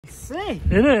Fancy.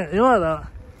 Innit? You like that?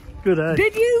 Good, eh?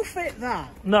 Did you fit that?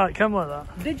 No, it came like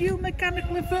that. Did you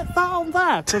mechanically fit that on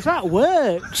there? Because that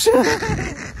works.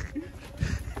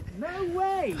 No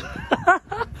way.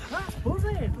 That's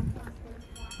buzzing.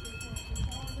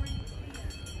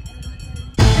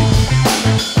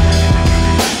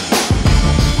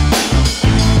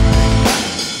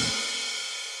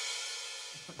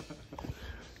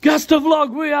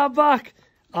 GastoVlog, we are back.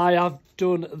 I have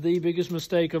done the biggest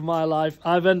mistake of my life.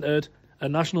 I've entered a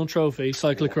national trophy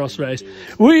cyclocross race.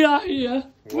 We are here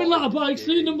with Ladder Bikes,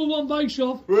 the #1 bike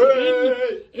shop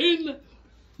in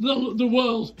the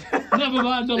world. Never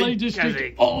mind the Lake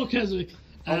District or Keswick.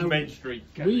 On Main Street.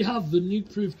 We have the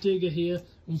nuke-proof digger here.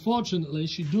 Unfortunately,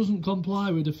 she doesn't comply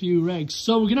with a few regs,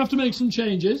 so we're going to have to make some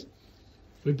changes.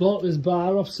 We bought this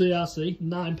bar off CRC,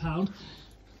 £9.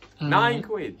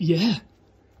 £9? Yeah.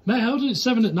 Mate, how did it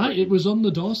 7 at night? It was on the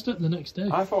doorstep the next day.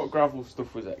 I thought gravel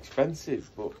stuff was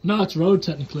expensive, but... No, it's road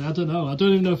technically. I don't know. I don't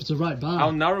even know if it's a right bar. How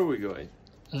narrow are we going?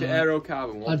 The aero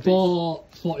carbon one I piece.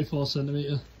 bought 44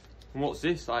 centimetre. And what's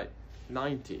this, like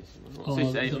 90s? What's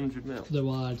this, 800 mil? They're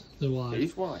wide. They're wide. It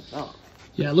is wide, that.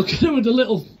 Yeah, look at it with the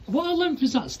little... What length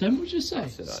is that stem, would you say?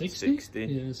 60? 60?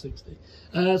 Yeah, 60.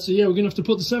 So yeah, we're going to have to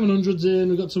put the 700s in.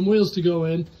 We've got some wheels to go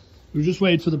in. We just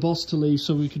waited for the boss to leave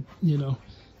so we could, you know,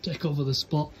 take over the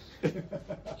spot.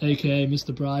 AKA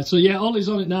Mr. Bride. So yeah, Ollie's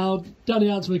on it now.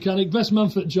 Danny Art's mechanic. Best man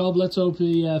for the job. Let's hope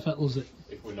he fettles it.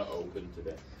 If we're not open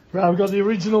today. Right, we've got the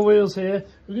original wheels here.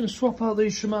 We're going to swap out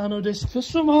these Shimano discs for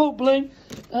some Hope Bling.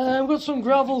 We've got some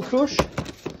gravel cush.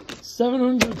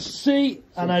 700C.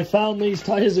 And I found these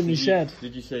tyres in my shed.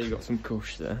 Did you say you got some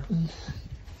cush there?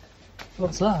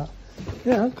 What's that?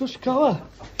 Yeah, cush cover.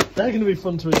 They're going to be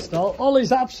fun to install.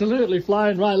 Ollie's absolutely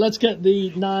flying. Right, let's get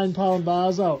the £9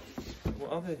 bars out.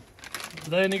 What are they? Are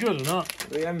they any good or not? Are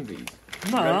they envies?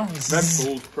 No. Red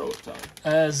Bull's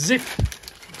prototype. Zip.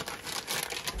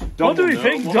 Dom What do we will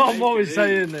think, know. Dom? What are we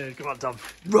saying there? Come on, Dom.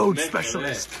 Road Maybe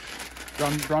specialist.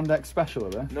 Grand X special, are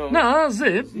they? No. No,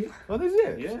 Zip. Oh, is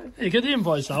it? Yeah. You get the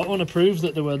invoice out. I want to prove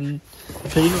that they were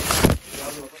peanuts.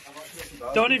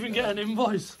 Don't even get an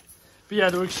invoice. But yeah,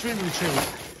 they're extremely cheap.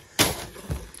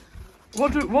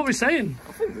 What are we saying?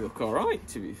 I think they look alright,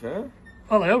 to be fair.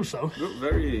 Well, I hope so. They look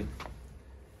very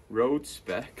road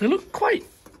spec. They look quite...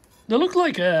 They look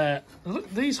like...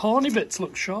 these horny bits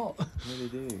look short. Yeah, they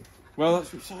do. Well,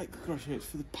 that's what cyclocross is. It's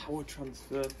for the power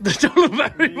transfer. They don't look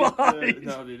very wide.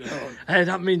 No, they don't. Hey,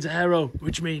 that means aero,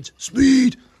 which means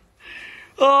speed.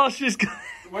 Oh, she's...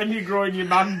 When you're growing your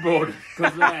man bun,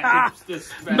 because they're hipster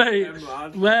spec, Mate, them,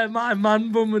 lad. where my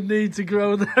man bum would need to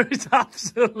grow, there is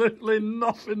absolutely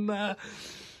nothing there.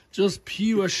 Just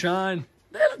pure shine.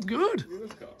 They look good.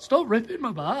 Stop ripping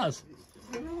my bars.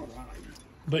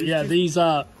 But yeah, these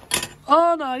are...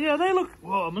 Oh, no, yeah, they look...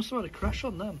 Whoa, I must have had a crash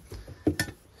on them.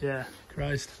 Yeah,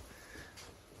 Christ.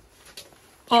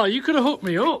 Oh, you could have hooked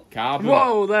me up. Carbon.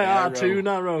 Whoa, they are Aero. too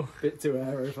narrow. Bit too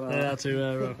aero for that. They are too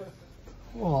narrow.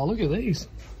 Oh, look at these.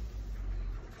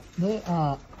 They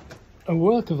are a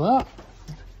work of art.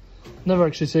 Never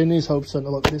actually seen these Hope Centre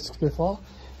look discs before.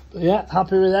 But yeah,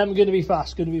 happy with them. Going to be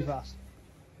fast, going to be fast.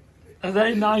 Are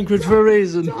they £9 for a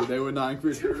reason? They were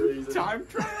 £9 for a reason. Time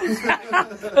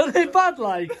trial. Are they bad,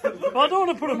 like? Well, I don't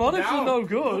want to put them on if they're no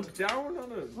good. Look down on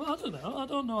them. Well, I don't know. I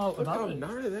don't know how to Look how have it.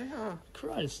 narrow they are.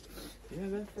 Christ. Yeah,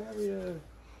 they're very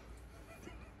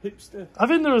hipster. I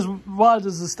think they're as wide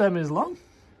as the stem is long.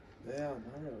 They are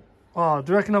narrow. Oh,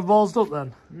 do you reckon I've ballsed up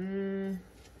then?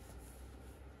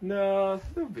 No,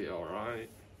 they'll be alright.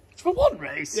 It's for one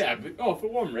race. Yeah, but, for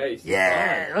one race.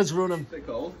 Yeah, let's run them. They're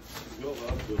cold.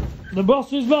 The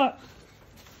boss is back.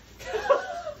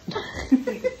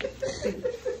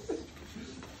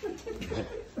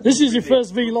 This is your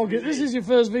first vlog. This is your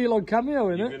first vlog cameo,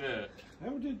 isn't it?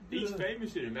 How did He's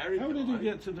famous in America. How did you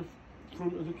get to the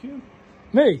front of the queue?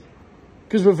 Me?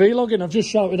 Because we're vlogging. I've just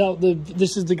shouted out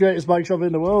this is the greatest bike shop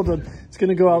in the world, and it's going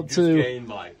to go out to gained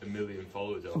like 1 million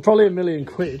followers. probably £1 million.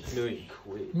 £1 million.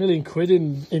 £1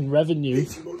 million in revenue.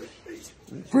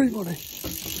 Free money.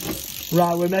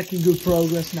 Right, we're making good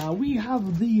progress now. We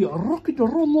have the rocket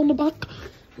run on the back.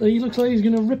 He looks like he's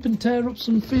going to rip and tear up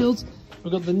some fields.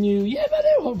 We've got the new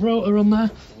hot rotor on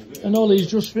there. And Ollie's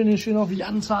just finishing off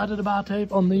Jan's side of the bar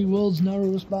tape on the world's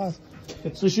narrowest bars.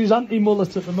 So she's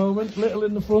anti-mullet at the moment. Little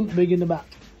in the front, big in the back.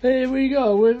 Here we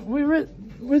go. We're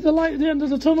with the light at the end of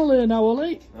the tunnel here now,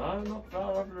 Ollie. No, I'm not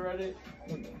far off already.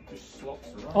 Just slops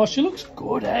around. Oh, she looks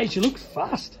good, eh? She looks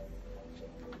fast.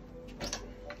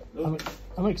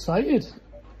 I'm excited.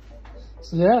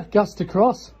 So yeah, gas to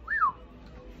cross.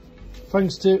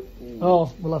 thanks to...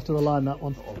 Oh, we'll have to align that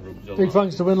one. Big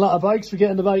thanks to Win Ladder Bikes for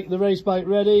getting the race bike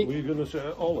ready. Were you going to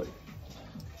say Ollie?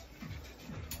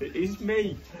 It is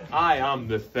me. I am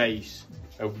the face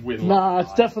of Win. Nah,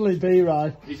 it's definitely B,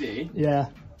 right? Is he? Yeah.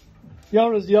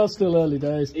 You're still early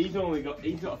days. He's got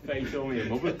a face only a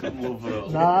mother can love her.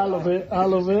 Nah, I love it. I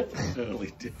love it.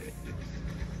 Early days.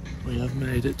 We have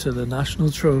made it to the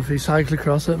National Trophy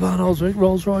Cyclocross at Van Oswijk,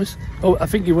 Rolls-Royce. Oh, I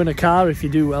think you win a car if you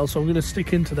do well, so I'm going to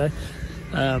stick in today.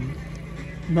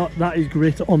 That is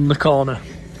grit on the corner.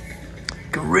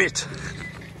 Grit.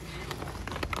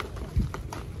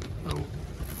 Oh.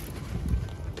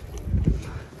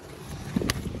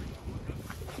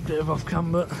 Bit of off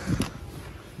camber.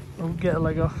 Oh, get a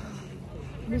leg off.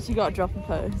 At least you got to drop a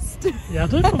post. Yeah, I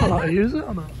don't know how to use it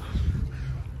or not.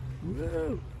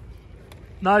 Whoa.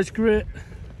 Nice grit.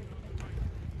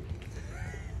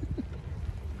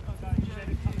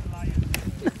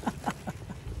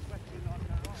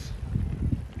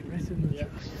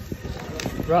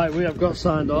 Right, we have got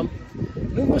signed on.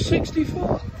 Number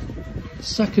 64.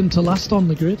 Second to last on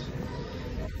the grid.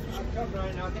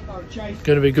 It's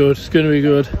going to be good. It's going to be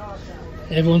good.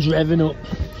 Everyone's revving up.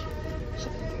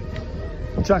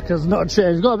 The track has not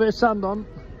changed. Got a bit of sand on.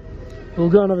 We'll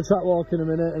go and have a track walk in a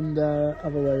minute and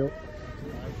have a way up.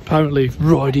 Apparently,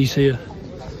 Roydy's here.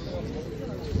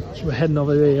 So we're heading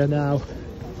over here now.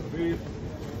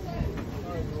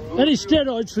 Any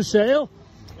steroids for sale?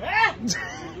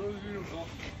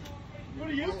 What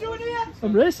are you doing here?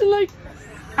 I'm racing like.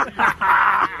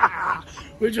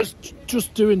 We're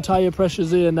just doing tyre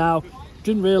pressures here now.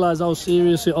 Didn't realise how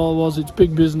serious it all was. It's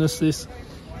big business, this.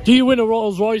 Do you win a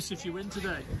Rolls Royce if you win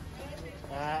today?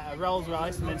 A Rolls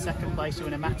Royce, and then second place you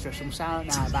win a mattress from Silent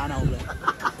Night Van over it.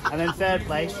 And then third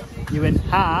place you win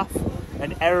half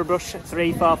an Airbus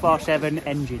 3447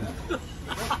 engine.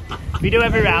 If you do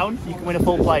every round, you can win a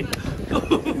full plate.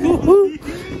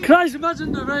 Christ,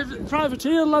 imagine the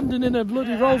privateer landing in a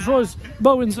bloody Rolls Royce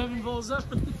Boeing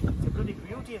 747. The bloody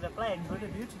beauty of the plane, bloody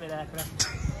beauty of the aircraft.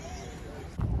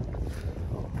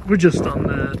 We're just on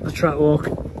the track walk.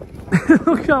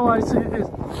 Look how icy it is.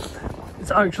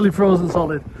 It's actually frozen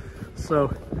solid.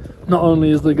 So, not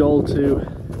only is the goal to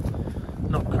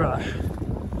not crash,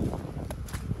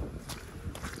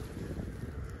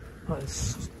 but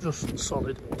it's just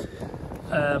solid.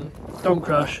 Don't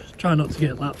crash. Try not to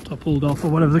get lapped or pulled off or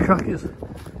whatever the crack is.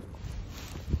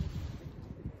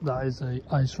 That is a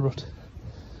ice rut.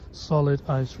 Solid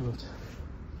ice rut.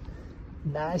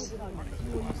 Nice.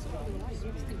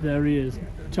 There he is.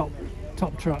 Top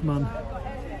track man.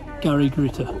 Gary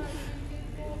Gritter.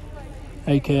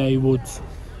 AKA Woods.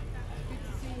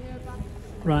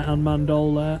 Right hand man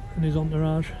Dole there and his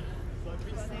entourage.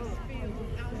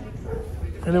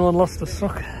 Anyone lost a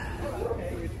sock?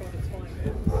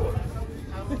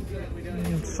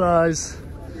 Size.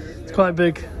 It's quite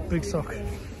big sock.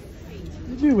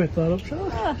 Did you whip that up, Charlie?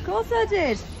 Yeah, of course I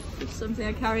did. It's something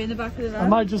I carry in the back of the van. I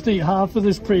might just eat half of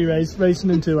this pre-race,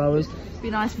 racing in 2 hours. Be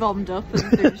nice bombed up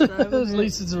and finished though. At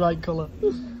least it's the right colour.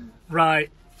 Right,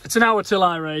 it's an hour till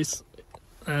I race.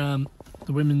 The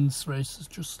women's race has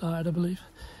just started, I believe.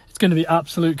 It's going to be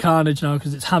absolute carnage now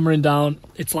because it's hammering down.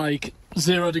 It's like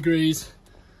 0 degrees.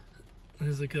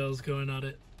 There's the girls going at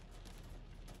it.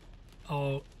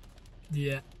 Oh,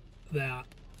 yeah, they are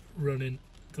running.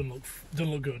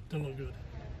 Doesn't look good.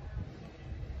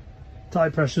 Tyre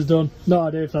pressure's done. No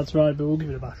idea if that's right, but we'll give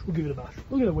it a bash. We'll give it a bash.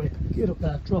 We'll get a whip. Get up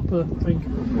there. Drop a drink.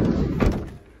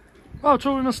 Oh,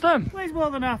 towing a stem. Weighs more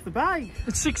than half the bike.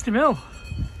 It's 60 mil.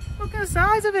 Look at the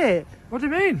size of it. What do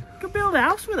you mean? You could build a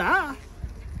house with that.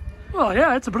 Well,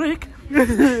 yeah, it's a brick.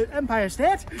 Empire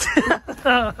State.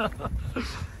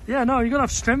 Yeah, no, you've got to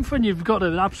have strength when you've got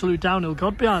an absolute downhill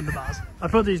god behind the bars. I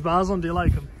put these bars on. Do you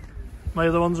like them? My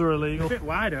other ones are illegal. A bit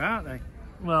wider, aren't they?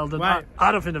 Well,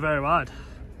 I don't think they're very wide.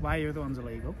 Why are your other ones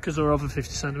illegal? Because they're over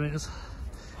 50 centimetres.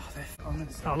 Oh,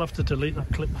 I'll have to delete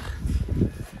that clip.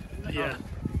 Yeah.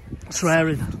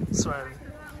 Swearing.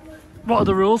 What are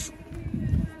the rules?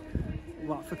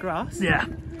 What, for cross? Yeah.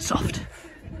 Soft.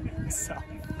 Soft.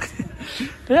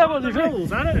 Yeah, what do you think?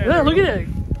 Rules, I don't know. Yeah, look at it.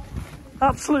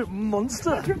 Absolute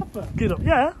monster. Get up.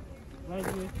 Yeah.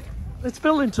 It's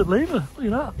built into the lever.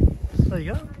 Look at that. There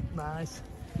you go. Nice.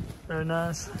 Very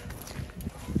nice.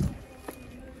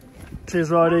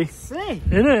 Cheers, Roddy. See?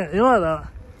 Innit? You like that?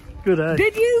 Good, eh?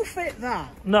 Did you fit that?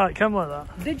 No, it came like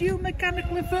that. Did you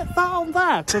mechanically fit that on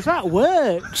there? Because that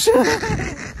works.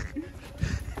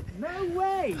 No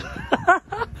way.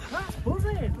 That's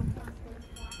buzzing.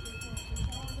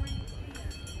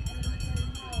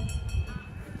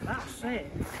 That's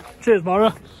it. Cheers,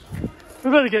 Mara.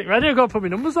 We better get ready. I've got to put my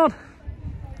numbers on.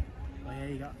 Oh yeah,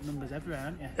 you got numbers everywhere,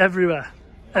 haven't you? Everywhere.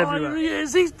 Everywhere. Oh, here he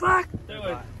is, he's back!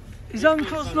 His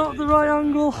ankle's not the right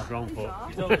angle. Wrong foot.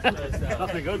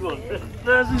 That's a good one.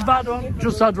 There's his bad one.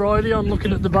 Just had Riley on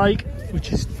looking at the bike,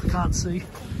 which is, I can't see.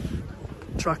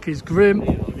 Track is grim.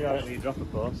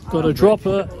 Got a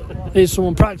dropper. Here's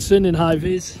someone practicing in high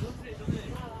vis.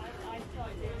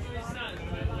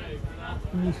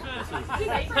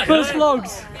 First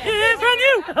vlogs. Yeah,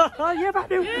 Manu! Yeah,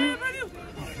 Manu!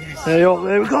 There you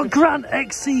go. We've got Grant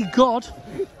XC God.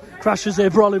 Crashes here,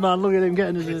 Brolly man. Look at him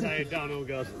getting his Retired downhill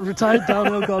god. Retired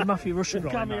downhill God, Matthew Russian.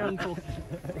 Cammy ankle.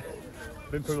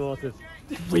 Been promoted.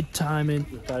 With timing.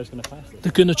 The tyre's gonna pass it.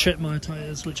 They're gonna check my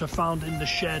tyres, which I found in the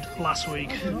shed last week.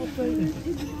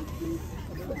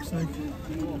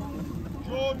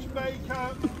 George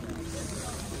Baker.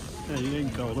 Yeah, you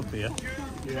ain't cold up here.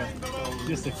 Yeah.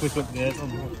 Just a quick update on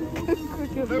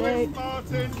Quick Lewis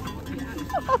Martin.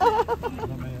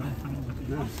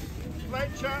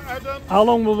 Fletcher Adam. How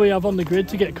long will we have on the grid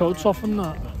to get coats off and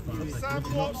that? Sam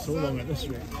Watson. at this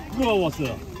rate. Well, what's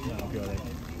that?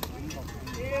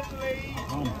 Ian Lee.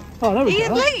 Oh, there we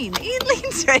Ian go. Ian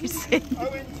Lean's racing.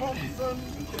 Owen Thompson.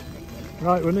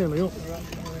 Right, we're nearly up.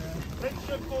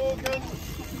 Richard Morgan.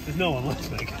 There's no one left,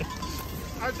 mate.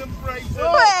 Adam Brayton.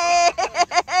 Way!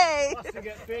 To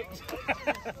get fixed.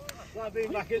 Like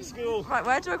being back at school. Right,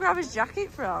 where do I grab his jacket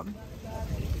from?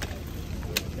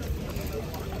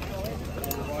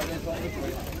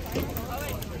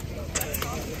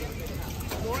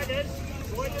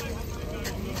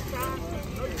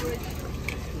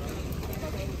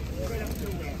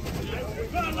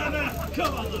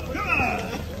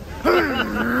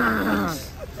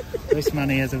 This man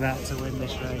here is about to win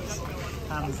this race.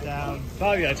 Hands down.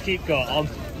 Fabio, to keep going on.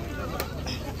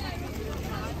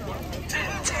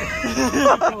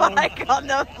 Like on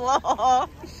the floor.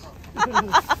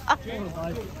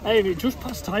 Hey, it just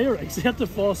passed tyre race. They had to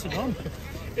force it on.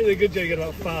 It's a good job you got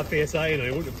about 5 PSI, you know,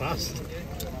 you wouldn't have passed.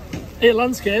 Hey,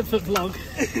 landscape for vlog.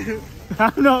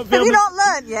 I'm not Have filming. you not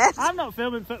learned yet? I'm not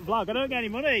filming for vlog. I don't get any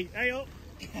money. Hey up.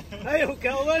 Hey, up,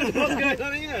 Calvin, what's going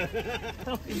on here?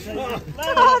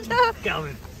 Oh no!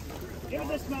 Calvin. Give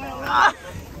us a smile.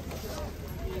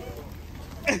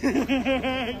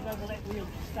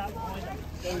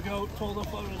 There we go, told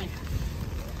off already.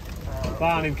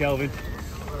 Barn him, Kelvin.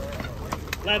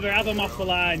 Leather, have them off the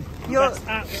line. You're- Let's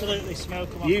absolutely smoke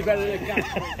them off You the better line. than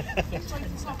Gaff.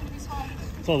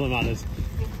 That's all that matters.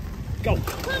 Go.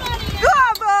 Go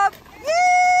on, Bob!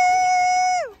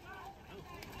 Woo!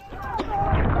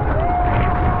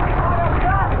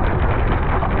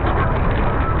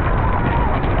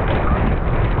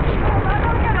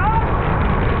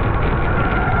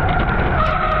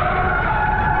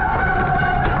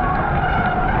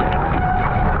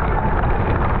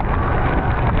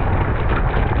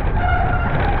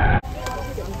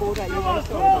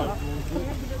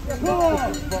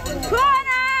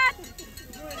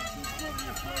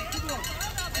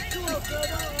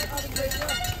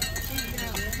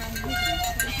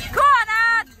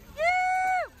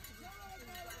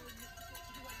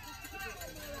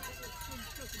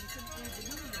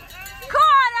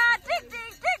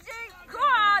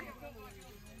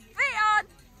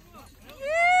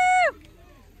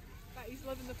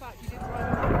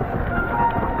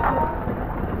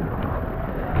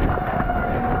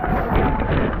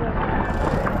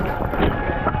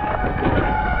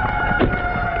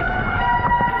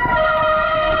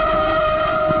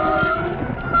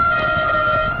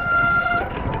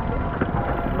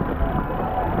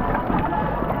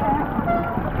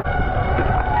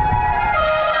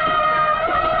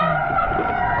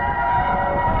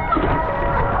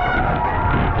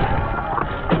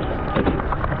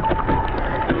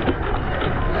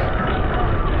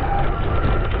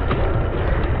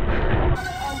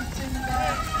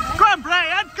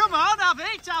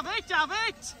 Have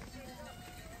it!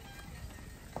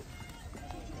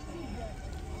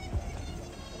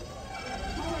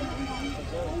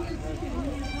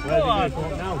 Where's he going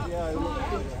to now?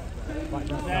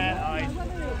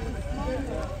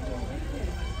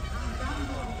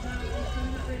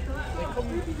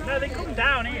 There, they come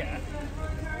down here.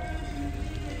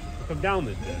 They come down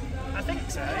this bit? I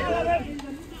think so, yeah.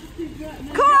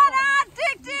 Come on, lad!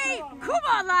 Dig deep! Come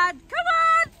on, lad! Come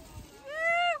on!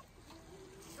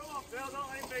 Come on, Phil, don't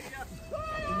let him beat you.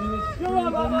 Go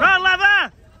on,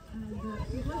 Leather!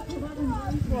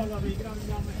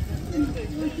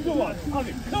 Come on,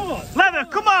 Abby, come on. Leather,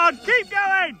 come on! Keep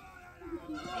going!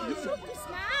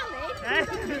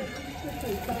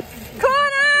 Come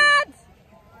on, lad!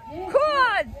 Come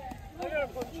on!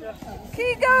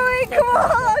 Keep going! Come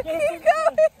on! Keep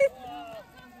going!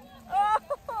 Oh.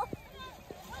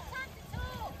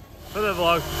 for the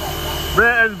vlog.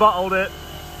 Brayton's bottled it.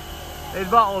 He's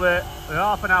bottled it. We're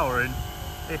half an hour in,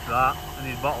 if that, and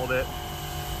he's bottled it.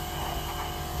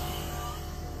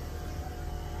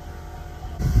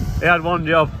 He had one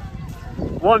job.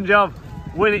 One job.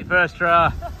 Win it first try.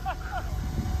 How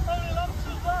many laps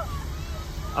was that?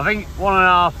 I think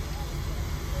 1.5.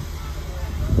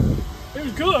 It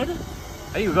was good.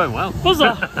 Hey, you were going well. Was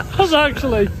that? Was that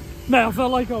actually? Mate, I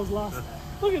felt like I was last.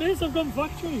 Look at this, I've gone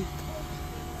factory.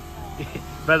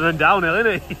 Better than downhill, isn't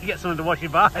it? You get someone to wash your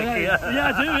bike. Yeah,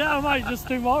 I do, yeah, I might just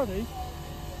do more of these.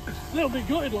 A little bit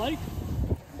gutted, like.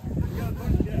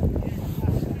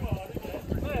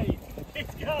 Mate,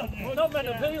 it's gone. Not meant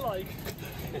to be like.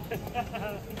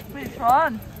 Which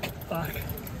one? Back.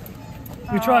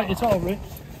 We tried, it's all ripped.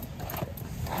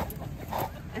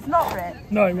 It's not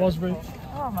ripped. No, it was ripped.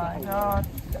 Oh my god.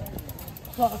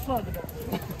 It's like the best.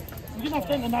 We're gonna have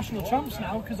to enter national champs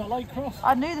now because I like cross.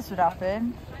 I knew this would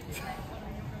happen.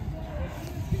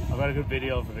 I've got a good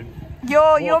video of him.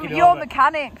 You're over.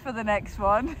 mechanic for the next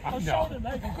one. I was showing her,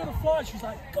 Meg, I'm gonna fly. She's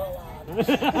like, go on. Well,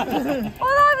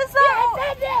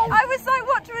 I was like,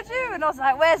 what do I do? And I was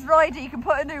like, where's Ryder? You can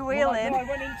put a new wheel in. I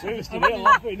went into He stood here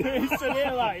laughing. He stood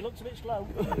here like, he looks a bit slow.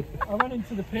 I went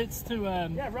into the pits to,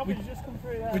 Yeah, Robin's just come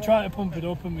through there. we tried to pump it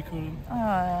up and we couldn't.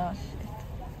 Oh,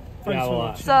 Thanks for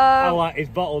watching. so, He's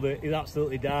bottled it. He's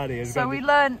absolutely daddy. so we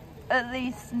learned at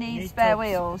least need spare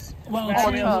wheels. Well, Or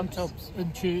tubes and tubs. tubs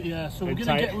and yeah. So we're And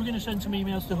gonna send some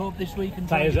emails to Hope this week and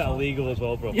Tyres try that to- are legal as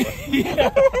well, bro.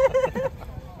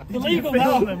 illegal Film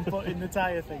now. them putting the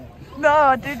tyre thing. No,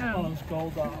 I Oh, didn't. it's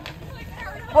gold that.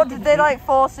 What did they like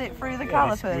force it through the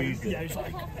calipers? Squeezed it. Yeah, it's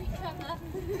like.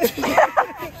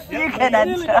 You can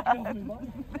enter.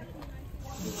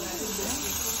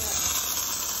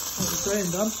 What are you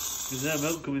saying, Dan? There's no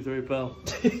milk coming through, pal.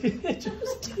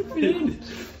 Just keep it in.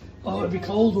 Oh, it'd be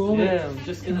cold, won't it? Yeah, I'm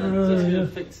just gonna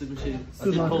fix the machine. I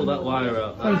Good can lad. pull that wire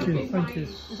out. Thank you, thank you.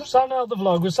 Starting out the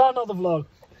vlog, we're starting out the vlog.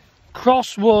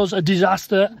 Cross was a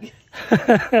disaster.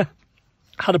 Had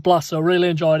a blast, so really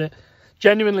enjoyed it.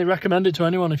 Genuinely recommend it to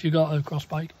anyone if you got a cross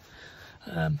bike.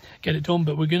 Get it done,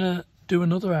 but we're gonna do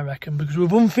another, I reckon, because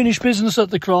we've unfinished business at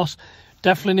the cross.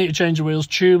 Definitely need to change the wheels.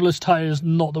 Tubeless tyres,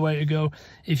 not the way to go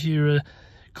if you're a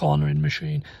cornering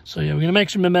machine. So yeah, we're gonna make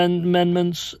some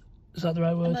amendments. Is that the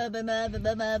right word? We're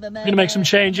gonna make some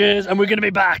changes and we're gonna be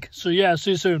back. So yeah,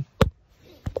 see you soon.